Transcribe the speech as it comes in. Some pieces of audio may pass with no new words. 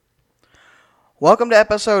Welcome to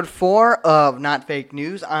episode 4 of Not Fake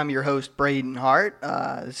News. I'm your host, Braden Hart.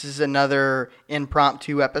 This is another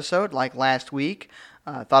impromptu episode like last week.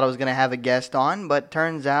 I thought I was going to have a guest on, but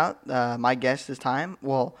turns out my guest this time,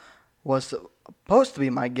 was supposed to be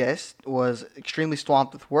my guest, was extremely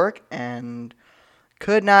swamped with work and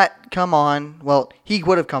could not come on. Well, he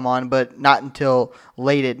would have come on, but not until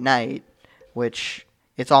late at night, which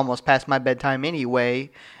it's almost past my bedtime anyway.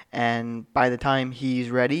 And by the time he's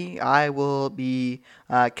ready, I will be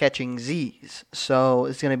catching Z's. So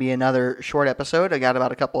it's going to be another short episode. I got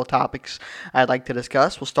about a couple of topics I'd like to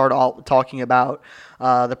discuss. We'll start off talking about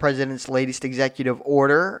the president's latest executive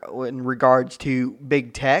order in regards to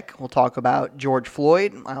big tech. We'll talk about George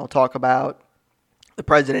Floyd. I'll talk about the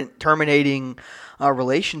president terminating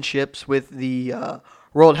relationships with the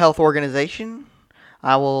World Health Organization.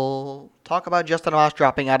 I will talk about Justin Amash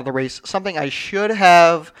dropping out of the race. Something I should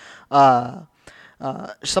have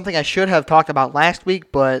talked about last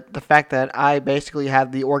week, but the fact that I basically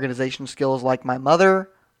have the organization skills like my mother,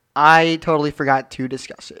 I totally forgot to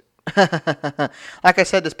discuss it. Like I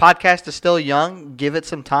said, this podcast is still young. Give it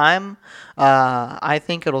some time. I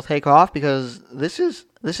think it'll take off because this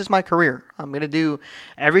is my career. I'm going to do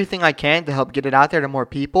everything I can to help get it out there to more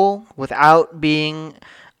people without being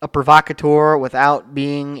a provocateur, without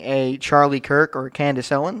being a Charlie Kirk or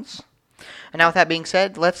Candace Owens. And now with that being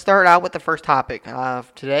said, let's start out with the first topic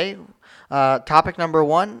of today. Topic number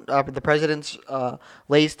 1, the president's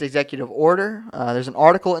latest executive order. There's an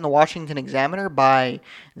article in the Washington Examiner by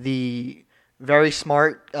the very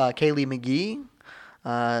smart Kaylee McGee.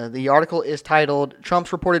 The article is titled,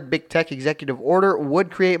 "Trump's reported big tech executive order would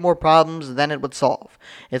create more problems than it would solve."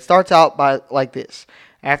 It starts out like this.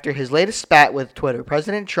 After his latest spat with Twitter,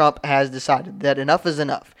 President Trump has decided that enough is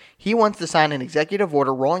enough. He wants to sign an executive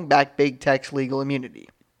order rolling back big tech's legal immunity.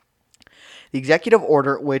 The executive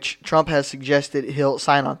order, which Trump has suggested he'll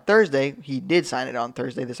sign on Thursday, he did sign it on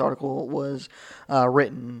Thursday. This article was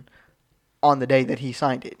written on the day that he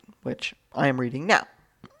signed it, which I am reading now,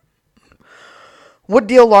 would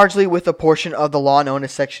deal largely with a portion of the law known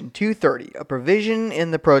as Section 230, a provision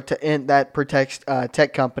that protects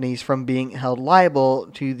tech companies from being held liable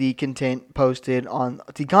to the content posted on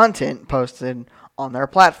their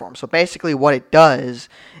platform. So basically what it does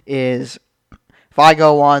is, if I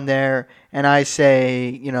go on there and I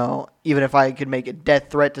say, even if I could make a death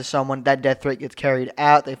threat to someone, that death threat gets carried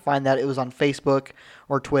out. They find that it was on Facebook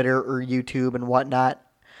or Twitter or YouTube and whatnot.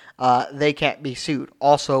 They can't be sued.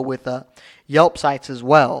 Also with Yelp sites as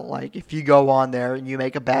well. Like if you go on there and you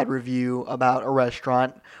make a bad review about a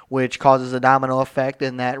restaurant, which causes a domino effect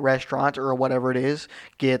in that restaurant or whatever it is,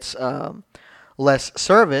 gets less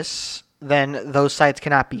service, then those sites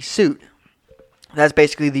cannot be sued. That's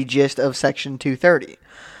basically the gist of Section 230.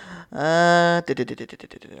 A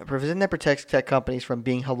provision that protects tech companies from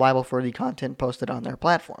being held liable for the content posted on their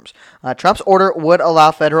platforms. Trump's order would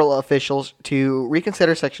allow federal officials to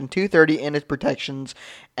reconsider Section 230 and its protections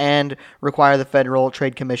and require the Federal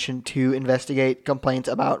Trade Commission to investigate complaints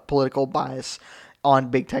about political bias on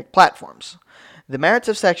big tech platforms. The merits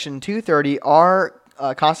of Section 230 are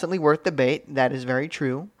constantly worth debate. That is very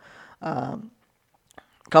true.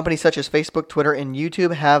 Companies such as Facebook, Twitter, and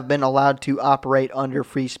YouTube have been allowed to operate under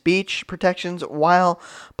free speech protections while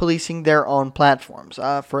policing their own platforms.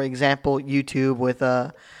 For example, YouTube with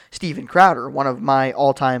Steven Crowder, one of my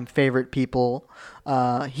all-time favorite people.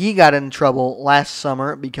 He got in trouble last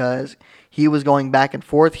summer because he was going back and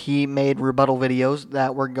forth. He made rebuttal videos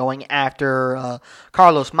that were going after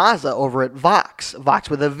Carlos Maza over at Vox. Vox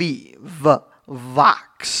with a V.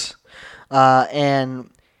 Vox.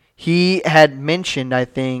 And he had mentioned, I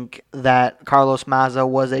think, that Carlos Maza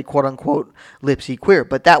was a quote-unquote lipsy queer,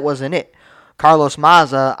 but that wasn't it. Carlos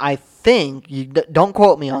Maza, I think, don't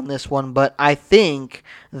quote me on this one, but I think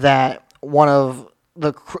that one of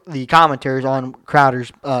the commenters on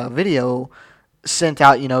Crowder's video sent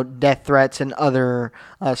out, death threats and other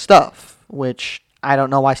stuff, which I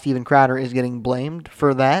don't know why Steven Crowder is getting blamed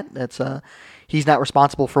for that. He's not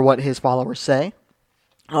responsible for what his followers say.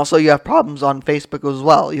 Also, you have problems on Facebook as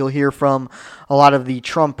well. You'll hear from a lot of the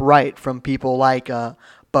Trump right, from people like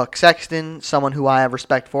Buck Sexton, someone who I have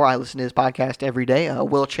respect for. I listen to his podcast every day.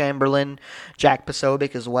 Will Chamberlain, Jack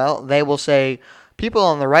Posobiec as well. They will say people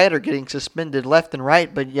on the right are getting suspended left and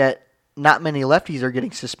right, but yet not many lefties are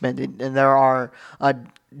getting suspended. And there are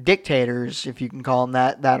dictators, if you can call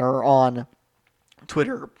them that are on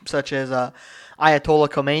Twitter, such as Ayatollah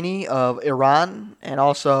Khomeini of Iran and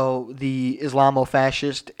also the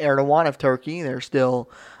Islamo-fascist Erdogan of Turkey. They're still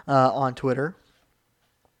on Twitter.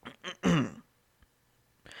 And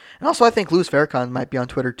also I think Louis Farrakhan might be on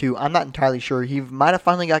Twitter too. I'm not entirely sure. He might have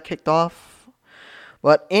finally got kicked off.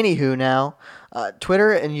 But anywho, now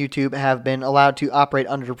Twitter and YouTube have been allowed to operate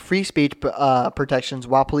under free speech protections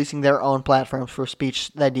while policing their own platforms for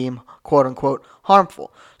speech they deem "quote unquote"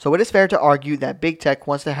 harmful. So it is fair to argue that big tech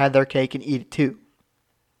wants to have their cake and eat it too.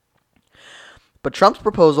 But Trump's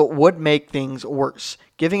proposal would make things worse.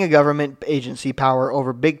 Giving a government agency power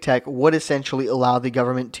over big tech would essentially allow the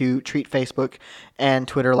government to treat Facebook and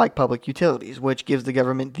Twitter like public utilities, which gives the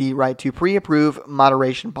government the right to pre-approve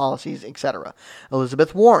moderation policies, etc.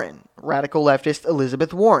 Elizabeth Warren, radical leftist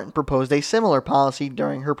Elizabeth Warren, proposed a similar policy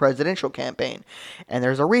during her presidential campaign. And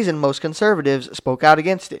there's a reason most conservatives spoke out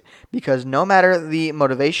against it, because no matter the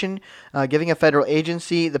motivation, giving a federal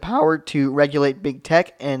agency the power to regulate big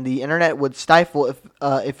tech and the internet would stifle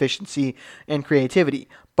efficiency and creativity,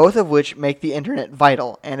 both of which make the internet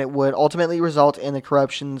vital, and it would ultimately result in the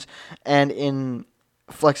corruptions and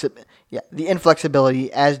the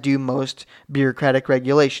inflexibility, as do most bureaucratic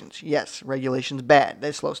regulations. Yes, regulation's bad.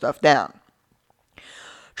 They slow stuff down.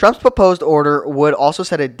 Trump's proposed order would also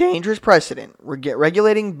set a dangerous precedent.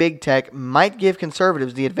 Regulating big tech might give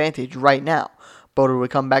conservatives the advantage right now, but it would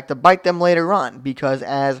come back to bite them later on, because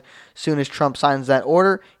as soon as Trump signs that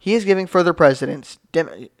order, he is giving future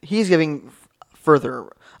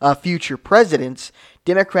presidents,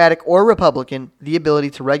 Democratic or Republican, the ability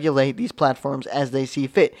to regulate these platforms as they see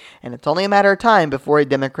fit. And it's only a matter of time before a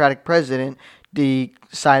Democratic president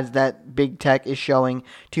decides that big tech is showing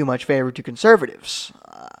too much favor to conservatives.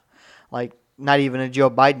 Like, not even a Joe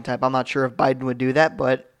Biden type. I'm not sure if Biden would do that,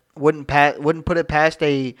 but wouldn't put it past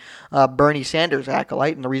a Bernie Sanders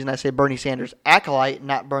acolyte. And the reason I say Bernie Sanders acolyte,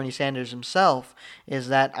 not Bernie Sanders himself, is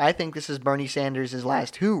that I think this is Bernie Sanders'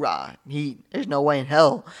 last hoorah. There's no way in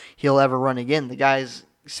hell he'll ever run again. The guy's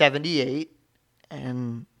 78,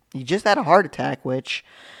 and he just had a heart attack, which,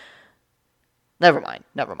 never mind.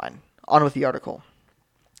 On with the article.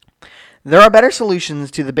 There are better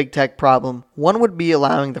solutions to the big tech problem. One would be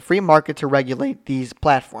allowing the free market to regulate these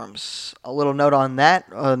platforms. A little note on that.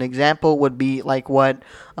 An example would be like what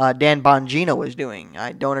Dan Bongino is doing.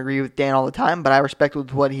 I don't agree with Dan all the time, but I respect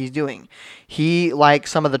what he's doing. He, like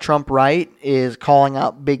some of the Trump right, is calling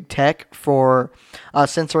out big tech for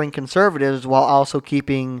censoring conservatives while also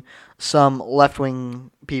keeping some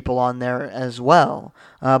left-wing people on there as well.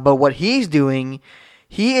 But what he's doing,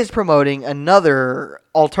 he is promoting another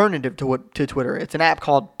alternative to Twitter. It's an app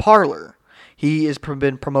called Parler. He has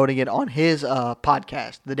been promoting it on his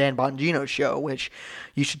podcast, The Dan Bongino Show, which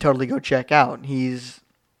you should totally go check out. He's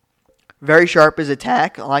very sharp as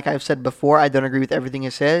attack. Like I've said before, I don't agree with everything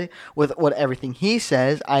everything he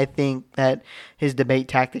says. I think that his debate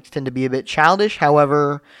tactics tend to be a bit childish.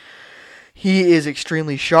 However, he is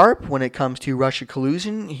extremely sharp when it comes to Russia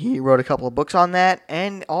collusion. He wrote a couple of books on that,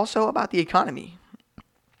 and also about the economy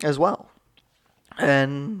as well.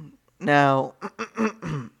 And now,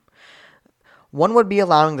 one would be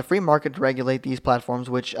allowing the free market to regulate these platforms,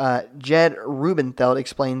 which Jed Rubenfeld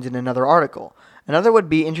explains in another article. Another would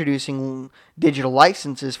be introducing digital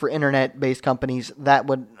licenses for internet-based companies that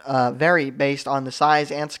would vary based on the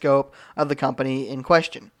size and scope of the company in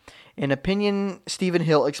question. An opinion Stephen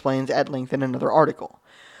Hill explains at length in another article.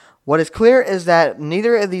 What is clear is that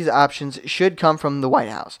neither of these options should come from the White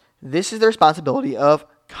House. This is the responsibility of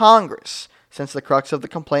Congress, since the crux of the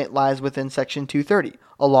complaint lies within Section 230,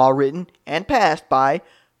 a law written and passed by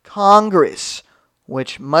Congress,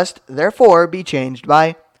 which must therefore be changed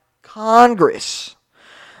by Congress.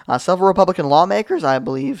 Several Republican lawmakers, I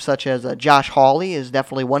believe, such as Josh Hawley is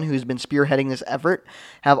definitely one who's been spearheading this effort,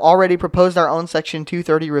 have already proposed their own Section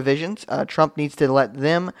 230 revisions. Trump needs to let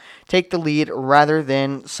them take the lead rather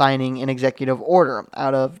than signing an executive order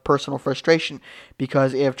out of personal frustration,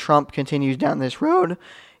 because if Trump continues down this road,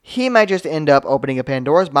 he might just end up opening a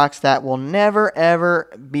Pandora's box that will never,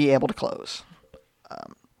 ever be able to close.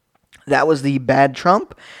 That was the bad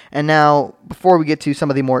Trump. And now, before we get to some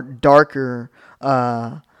of the more darker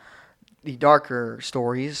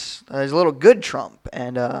stories, there's a little good Trump.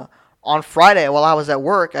 And on Friday, while I was at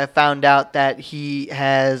work, I found out that he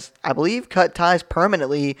has, I believe, cut ties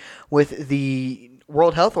permanently with the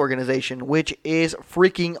World Health Organization, which is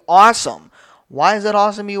freaking awesome. Why is that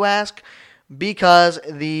awesome, you ask? Because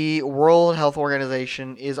the World Health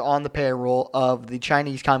Organization is on the payroll of the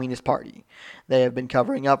Chinese Communist Party. They have been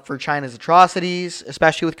covering up for China's atrocities,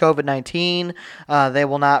 especially with COVID-19. They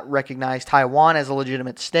will not recognize Taiwan as a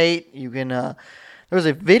legitimate state. There was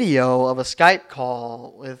a video of a Skype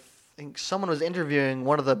call with, I think someone was interviewing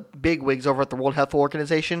one of the bigwigs over at the World Health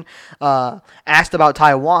Organization, asked about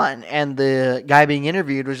Taiwan, and the guy being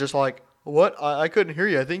interviewed was just like, "What? I couldn't hear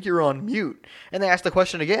you. I think you're on mute." And they asked the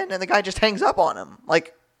question again, and the guy just hangs up on him.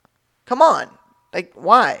 Like, come on. Like,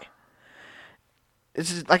 why?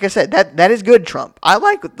 This is, like I said, that is good, Trump. I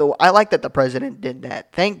like that the president did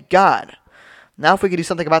that. Thank God. Now, if we could do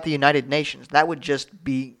something about the United Nations, that would just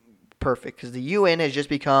be perfect, because the UN has just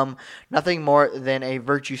become nothing more than a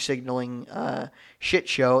virtue signaling shit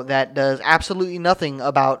show that does absolutely nothing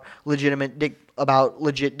about legit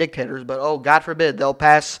dictators. But oh, God forbid they'll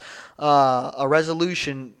pass a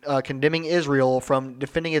resolution condemning Israel from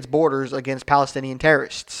defending its borders against Palestinian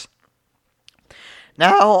terrorists.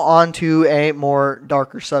 Now, on to a more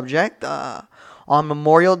darker subject. On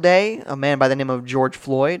Memorial Day, a man by the name of George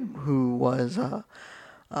Floyd, who was,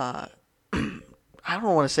 I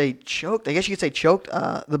don't want to say choked. I guess you could say choked.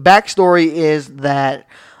 The backstory is that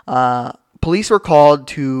police were called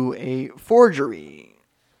to a forgery.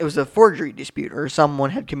 It was a forgery dispute, or someone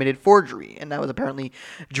had committed forgery, and that was apparently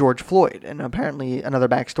George Floyd. And apparently, another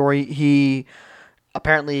backstory, he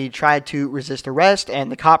apparently tried to resist arrest,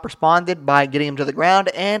 and the cop responded by getting him to the ground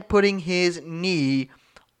and putting his knee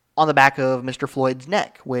on the back of Mr. Floyd's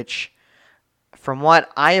neck, which, from what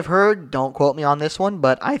I have heard, don't quote me on this one,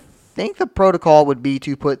 but I think the protocol would be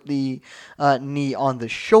to put the knee on the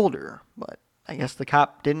shoulder. But I guess the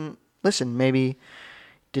cop didn't listen. Maybe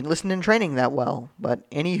didn't listen in training that well. But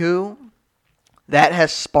anywho, that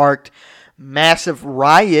has sparked massive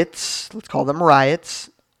riots. Let's call them riots.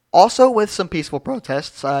 Also with some peaceful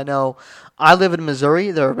protests. I know I live in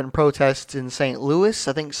Missouri. There have been protests in St. Louis.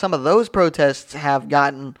 I think some of those protests have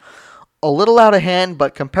gotten a little out of hand,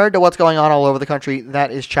 but compared to what's going on all over the country,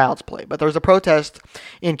 that is child's play. But there was a protest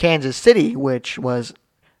in Kansas City, which was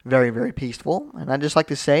very, very peaceful. And I'd just like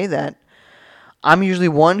to say that I'm usually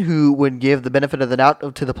one who would give the benefit of the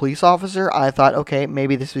doubt to the police officer. I thought, okay,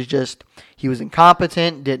 maybe this was just, he was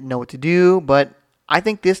incompetent, didn't know what to do. But I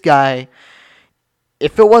think this guy,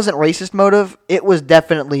 if it wasn't racist motive, it was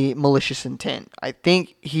definitely malicious intent. I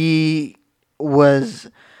think he was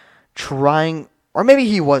trying, or maybe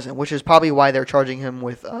he wasn't, which is probably why they're charging him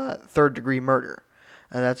with third-degree murder.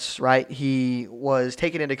 That's right. He was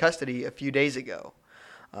taken into custody a few days ago.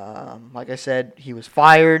 Like I said, he was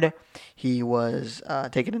fired. He was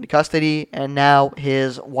taken into custody, and now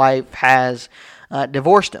his wife has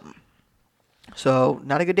divorced him. So,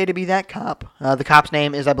 not a good day to be that cop. The cop's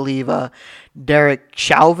name is, I believe, Derek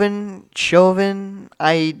Chauvin.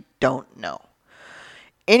 I don't know.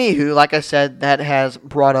 Anywho, like I said, that has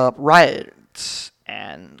brought up riots.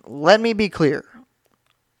 And let me be clear.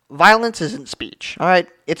 Violence isn't speech. Alright?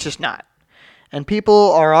 It's just not. And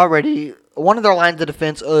people are already, one of their lines of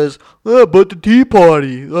defense is, but the Tea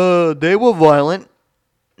Party, they were violent.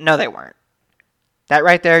 No, they weren't. That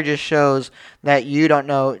right there just shows that you don't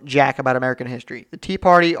know jack about American history. The Tea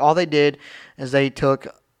Party, all they did is they took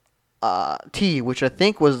tea, which I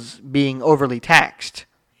think was being overly taxed.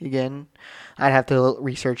 Again, I'd have to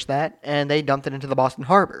research that. And they dumped it into the Boston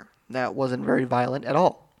Harbor. That wasn't very violent at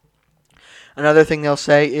all. Another thing they'll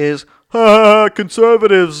say is,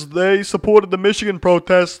 conservatives, they supported the Michigan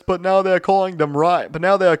protests, but now they're calling them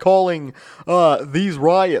these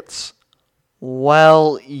riots.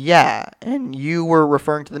 Well, yeah, and you were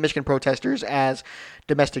referring to the Michigan protesters as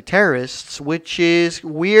domestic terrorists, which is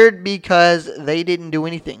weird because they didn't do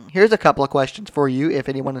anything. Here's a couple of questions for you, if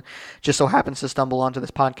anyone just so happens to stumble onto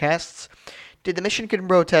this podcast. Did the Michigan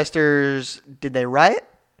protesters, did they riot?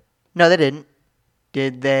 No, they didn't.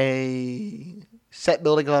 Did they set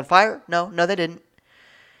buildings on fire? No, they didn't.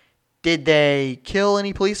 Did they kill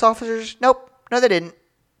any police officers? Nope, no, they didn't.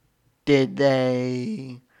 Did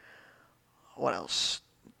they... What else?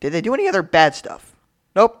 Did they do any other bad stuff?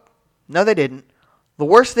 Nope. No, they didn't. The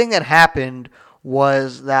worst thing that happened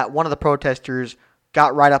was that one of the protesters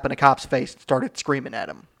got right up in a cop's face and started screaming at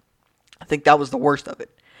him. I think that was the worst of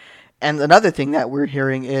it. And another thing that we're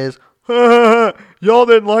hearing is, y'all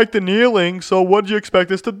didn't like the kneeling, so what did you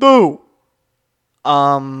expect us to do?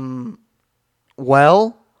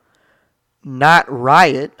 Well, not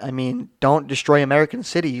riot. I mean, don't destroy American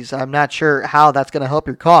cities. I'm not sure how that's going to help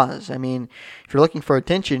your cause. I mean, if you're looking for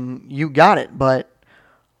attention, you got it. But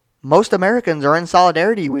most Americans are in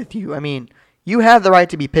solidarity with you. I mean, you have the right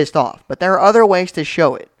to be pissed off. But there are other ways to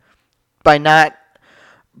show it. By not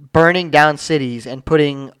burning down cities and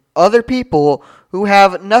putting other people who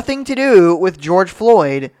have nothing to do with George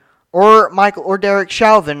Floyd or Michael or Derek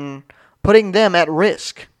Chauvin, putting them at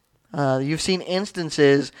risk. You've seen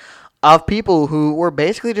instances of people who were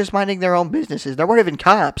basically just minding their own businesses. There weren't even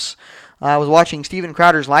cops. I was watching Steven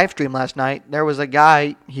Crowder's live stream last night. There was a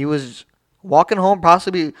guy, he was walking home,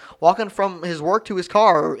 possibly walking from his work to his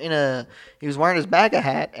car. He was wearing his MAGA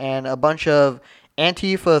hat, and a bunch of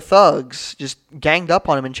Antifa thugs just ganged up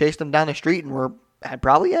on him and chased him down the street and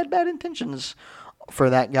probably had bad intentions for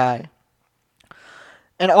that guy.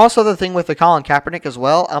 And also the thing with the Colin Kaepernick as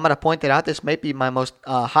well, I'm going to point that out. This might be my most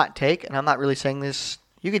hot take, and I'm not really saying this.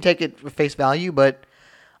 You can take it with face value, but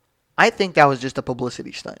I think that was just a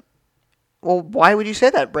publicity stunt. Well, why would you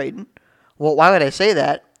say that, Braden? Well, why would I say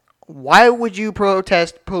that? Why would you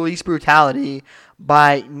protest police brutality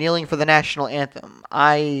by kneeling for the national anthem?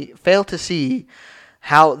 I fail to see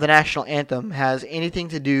how the national anthem has anything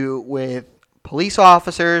to do with police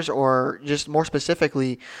officers or just more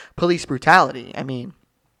specifically police brutality. I mean,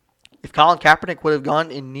 if Colin Kaepernick would have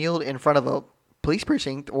gone and kneeled in front of a police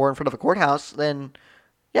precinct or in front of a courthouse, then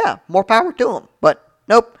yeah, more power to him. But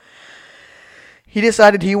nope. He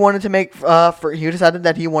decided he wanted to decided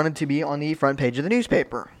that he wanted to be on the front page of the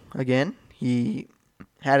newspaper. Again, he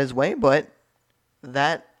had his way, but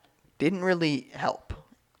that didn't really help.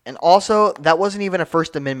 And also, that wasn't even a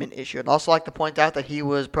First Amendment issue. I'd also like to point out that he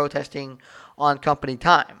was protesting on company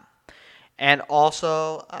time. And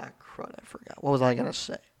also, I forgot. What was I going to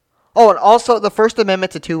say? Oh, and also, the First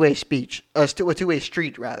Amendment's a two-way speech. A two-way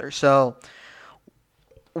street, rather. So,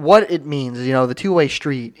 what it means, the two-way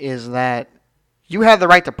street is that you have the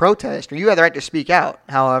right to protest, or you have the right to speak out.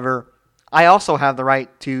 However, I also have the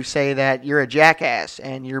right to say that you're a jackass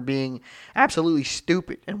and you're being absolutely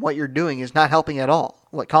stupid and what you're doing is not helping at all.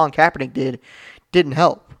 What Colin Kaepernick did didn't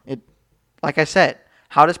help. Like I said,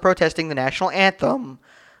 how does protesting the national anthem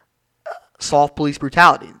solve police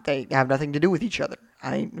brutality? They have nothing to do with each other.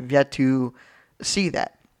 I've yet to see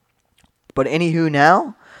that. But anywho,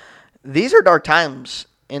 now, these are dark times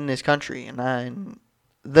in this country, and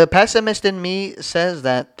the pessimist in me says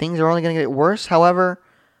that things are only going to get worse. However,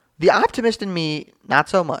 the optimist in me, not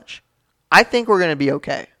so much. I think we're going to be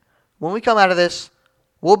okay. When we come out of this,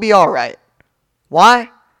 we'll be all right.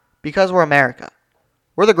 Why? Because we're America.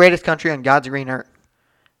 We're the greatest country on God's green earth.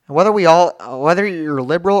 And whether you're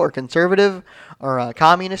liberal or conservative or a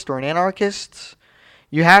communist or an anarchist,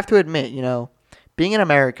 you have to admit, being in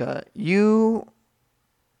America, being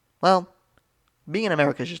in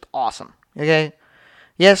America is just awesome. Okay?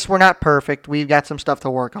 Yes, we're not perfect. We've got some stuff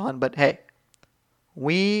to work on, but hey,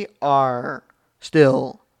 we are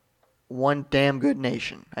still one damn good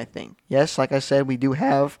nation, I think. Yes, like I said, we do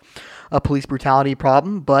have a police brutality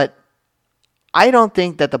problem, but I don't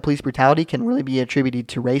think that the police brutality can really be attributed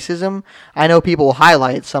to racism. I know people will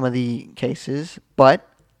highlight some of the cases, but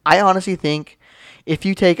I honestly think if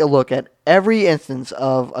you take a look at every instance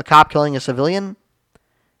of a cop killing a civilian,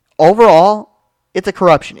 overall, it's a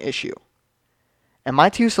corruption issue. And I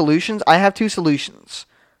have two solutions.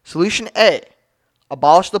 Solution A,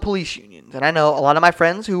 abolish the police unions. And I know a lot of my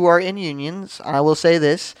friends who are in unions, I will say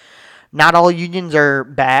this, not all unions are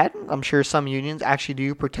bad. I'm sure some unions actually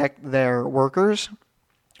do protect their workers.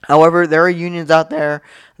 However, there are unions out there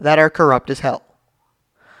that are corrupt as hell.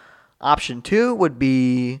 Option 2 would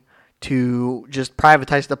be to just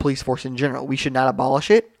privatize the police force in general. We should not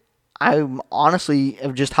abolish it. I honestly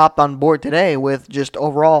have just hopped on board today with just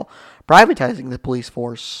overall privatizing the police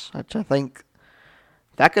force, which I think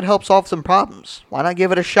that could help solve some problems. Why not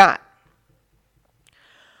give it a shot?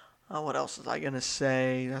 What else was I going to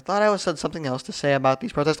say? I thought I said something else to say about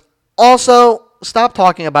these protests. Also, stop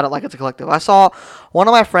talking about it like it's a collective. I saw one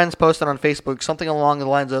of my friends posted on Facebook something along the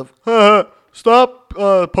lines of, stop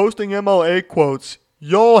posting MLA quotes.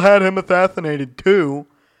 Y'all had him assassinated too.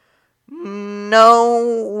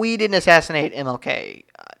 No, we didn't assassinate MLK.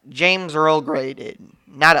 James Earl Gray did.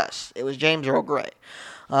 Not us. It was James Earl Gray.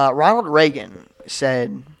 Ronald Reagan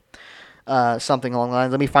said something along the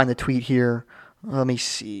lines. Let me find the tweet here. Let me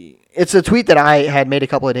see. It's a tweet that I had made a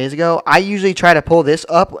couple of days ago. I usually try to pull this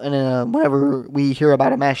up whenever we hear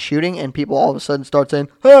about a mass shooting and people all of a sudden start saying,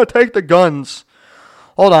 take the guns.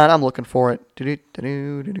 Hold on, I'm looking for it.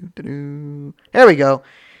 There we go.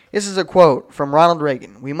 This is a quote from Ronald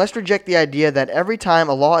Reagan. We must reject the idea that every time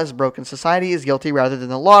a law is broken, society is guilty rather than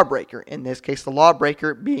the lawbreaker. In this case, the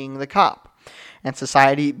lawbreaker being the cop. And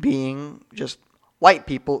society being just white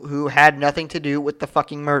people who had nothing to do with the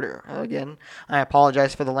fucking murder. Again, I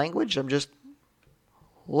apologize for the language. I'm just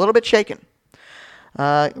a little bit shaken.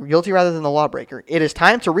 Guilty rather than the lawbreaker. It is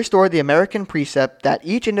time to restore the American precept that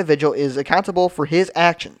each individual is accountable for his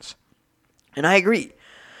actions. And I agree.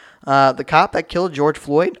 The cop that killed George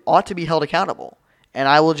Floyd ought to be held accountable. And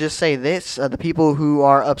I will just say this, the people who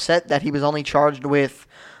are upset that he was only charged with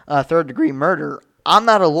third-degree murder, I'm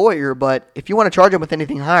not a lawyer, but if you want to charge him with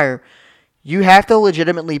anything higher, you have to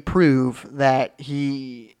legitimately prove that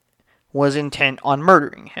he was intent on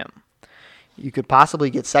murdering him. You could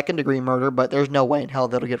possibly get second-degree murder, but there's no way in hell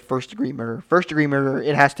that'll get first-degree murder. First-degree murder,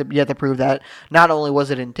 you have to prove that not only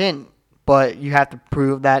was it intent, but you have to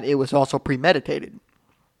prove that it was also premeditated.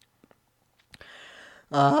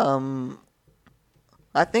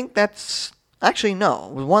 I think that's actually no.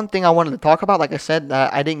 One thing I wanted to talk about, like I said,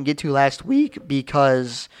 that I didn't get to last week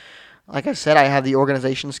because, like I said, I have the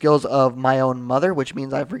organization skills of my own mother, which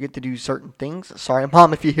means I forget to do certain things. Sorry,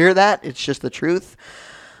 Mom, if you hear that. It's just the truth.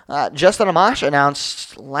 Justin Amash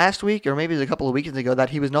announced last week, or maybe it was a couple of weeks ago, that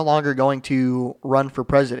he was no longer going to run for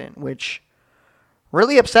president, which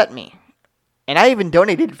really upset me. And I even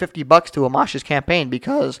donated $50 to Amash's campaign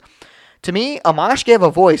because, to me, Amash gave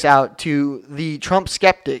a voice out to the Trump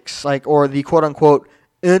skeptics, or the quote-unquote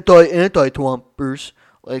anti-Trumpers,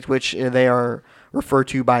 which they are referred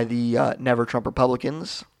to by the Never Trump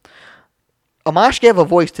Republicans. Amash gave a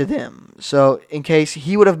voice to them, so in case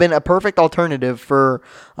he would have been a perfect alternative for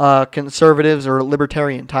conservatives or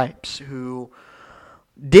libertarian types who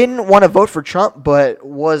didn't want to vote for Trump but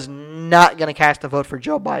was not going to cast a vote for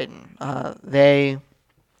Joe Biden. They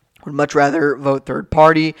would much rather vote third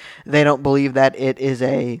party. They don't believe that it is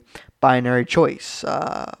a binary choice.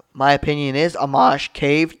 My opinion is Amash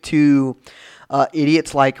caved to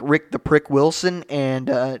idiots like Rick the Prick Wilson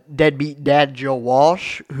and deadbeat dad Joe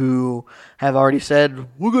Walsh, who have already said,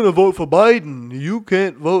 we're going to vote for Biden. You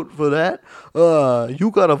can't vote for that.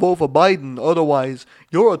 You got to vote for Biden. Otherwise,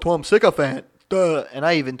 you're a Trump sycophant. And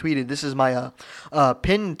I even tweeted, this is my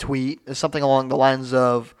pinned tweet, something along the lines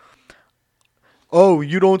of, oh,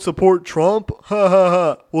 you don't support Trump? Ha ha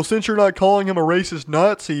ha. Well, since you're not calling him a racist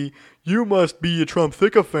Nazi, you must be a Trump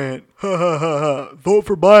sycophant. Ha ha ha ha. Vote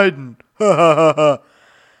for Biden. Ha ha ha ha.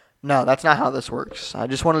 No, that's not how this works. I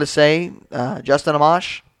just wanted to say, Justin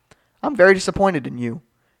Amash, I'm very disappointed in you.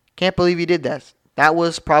 Can't believe you did that. That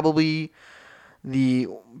was probably the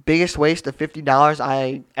biggest waste of $50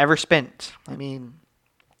 I ever spent. I mean,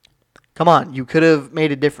 come on, you could have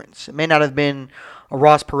made a difference. It may not have been a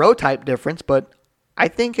Ross Perot type difference, but I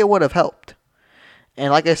think it would have helped.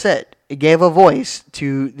 And like I said, it gave a voice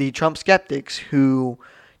to the Trump skeptics who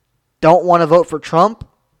don't want to vote for Trump,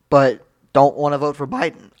 but don't want to vote for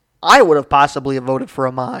Biden. I would have possibly voted for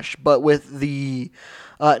Amash, but with the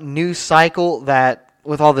news cycle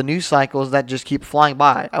with all the news cycles that just keep flying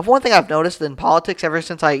by. One thing I've noticed in politics ever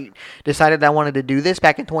since I decided I wanted to do this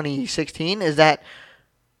back in 2016 is that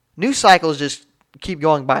news cycles just keep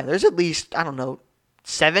going by. There's at least,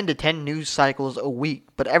 7 to 10 news cycles a week.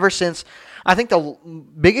 But ever since, I think the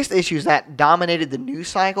biggest issues that dominated the news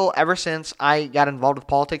cycle ever since I got involved with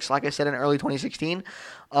politics, like I said, in early 2016,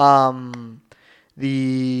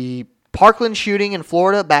 the Parkland shooting in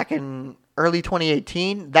Florida back in early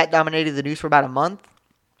 2018, that dominated the news for about a month.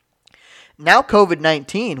 Now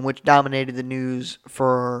COVID-19, which dominated the news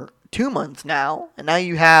for 2 months now. And now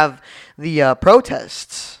you have the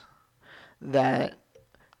protests that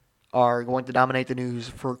are going to dominate the news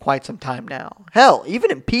for quite some time now. Hell, even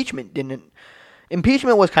impeachment didn't.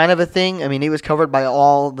 Impeachment was kind of a thing. I mean, it was covered by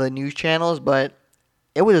all the news channels, but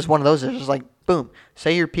it was just one of those that was just like, boom,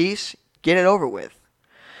 say your piece, get it over with.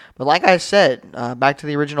 But like I said, back to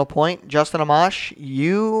the original point, Justin Amash,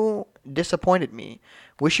 you disappointed me.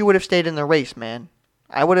 Wish you would have stayed in the race, man.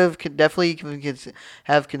 I would have definitely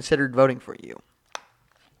have considered voting for you.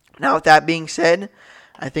 Now, with that being said,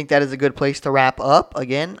 I think that is a good place to wrap up.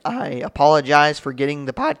 Again, I apologize for getting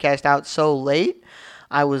the podcast out so late.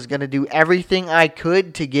 I was going to do everything I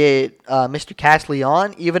could to get Mr. Castley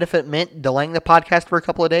on, even if it meant delaying the podcast for a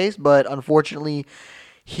couple of days. But unfortunately,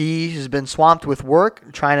 he has been swamped with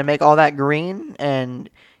work, trying to make all that green, and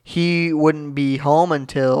he wouldn't be home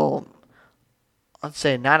until, let's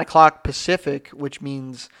say, 9 o'clock Pacific, which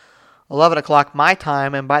means 11 o'clock my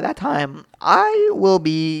time, and by that time, I will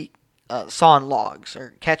be sawing logs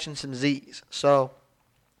or catching some Z's. So,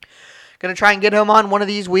 going to try and get him on one of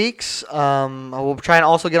these weeks. I will try and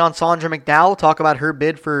also get on Sandra McDowell, talk about her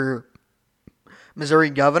bid for Missouri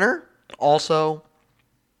governor. Also,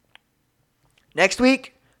 next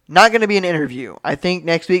week, not going to be an interview. I think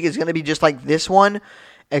next week is going to be just like this one,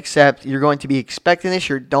 except you're going to be expecting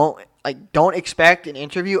this. Don't expect an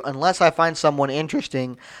interview unless I find someone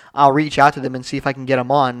interesting. I'll reach out to them and see if I can get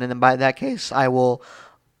them on, and then by that case, I will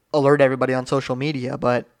alert everybody on social media.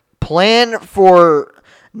 But plan for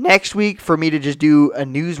next week for me to just do a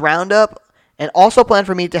news roundup, and also plan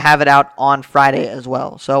for me to have it out on Friday as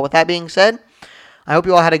well. So with that being said, I hope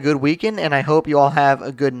you all had a good weekend, and I hope you all have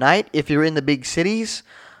a good night. If you're in the big cities,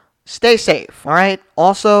 stay safe, all right?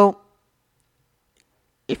 Also,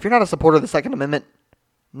 if you're not a supporter of the Second Amendment,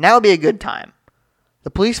 now would be a good time.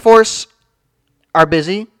 The police force are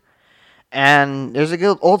busy, and there's a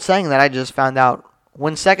good old saying that I just found out.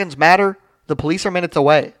 When seconds matter, the police are minutes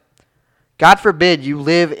away. God forbid you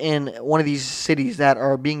live in one of these cities that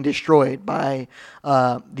are being destroyed by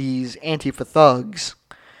these Antifa thugs,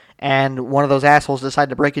 and one of those assholes decide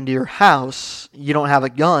to break into your house, you don't have a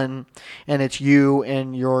gun, and it's you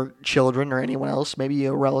and your children or anyone else, maybe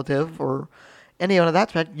a relative or anyone of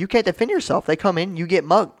that, you can't defend yourself. They come in, you get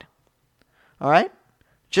mugged. All right?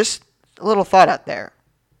 Just a little thought out there.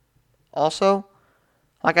 Also,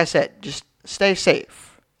 like I said, just stay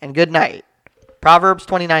safe and good night. Proverbs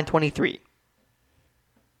 29:23.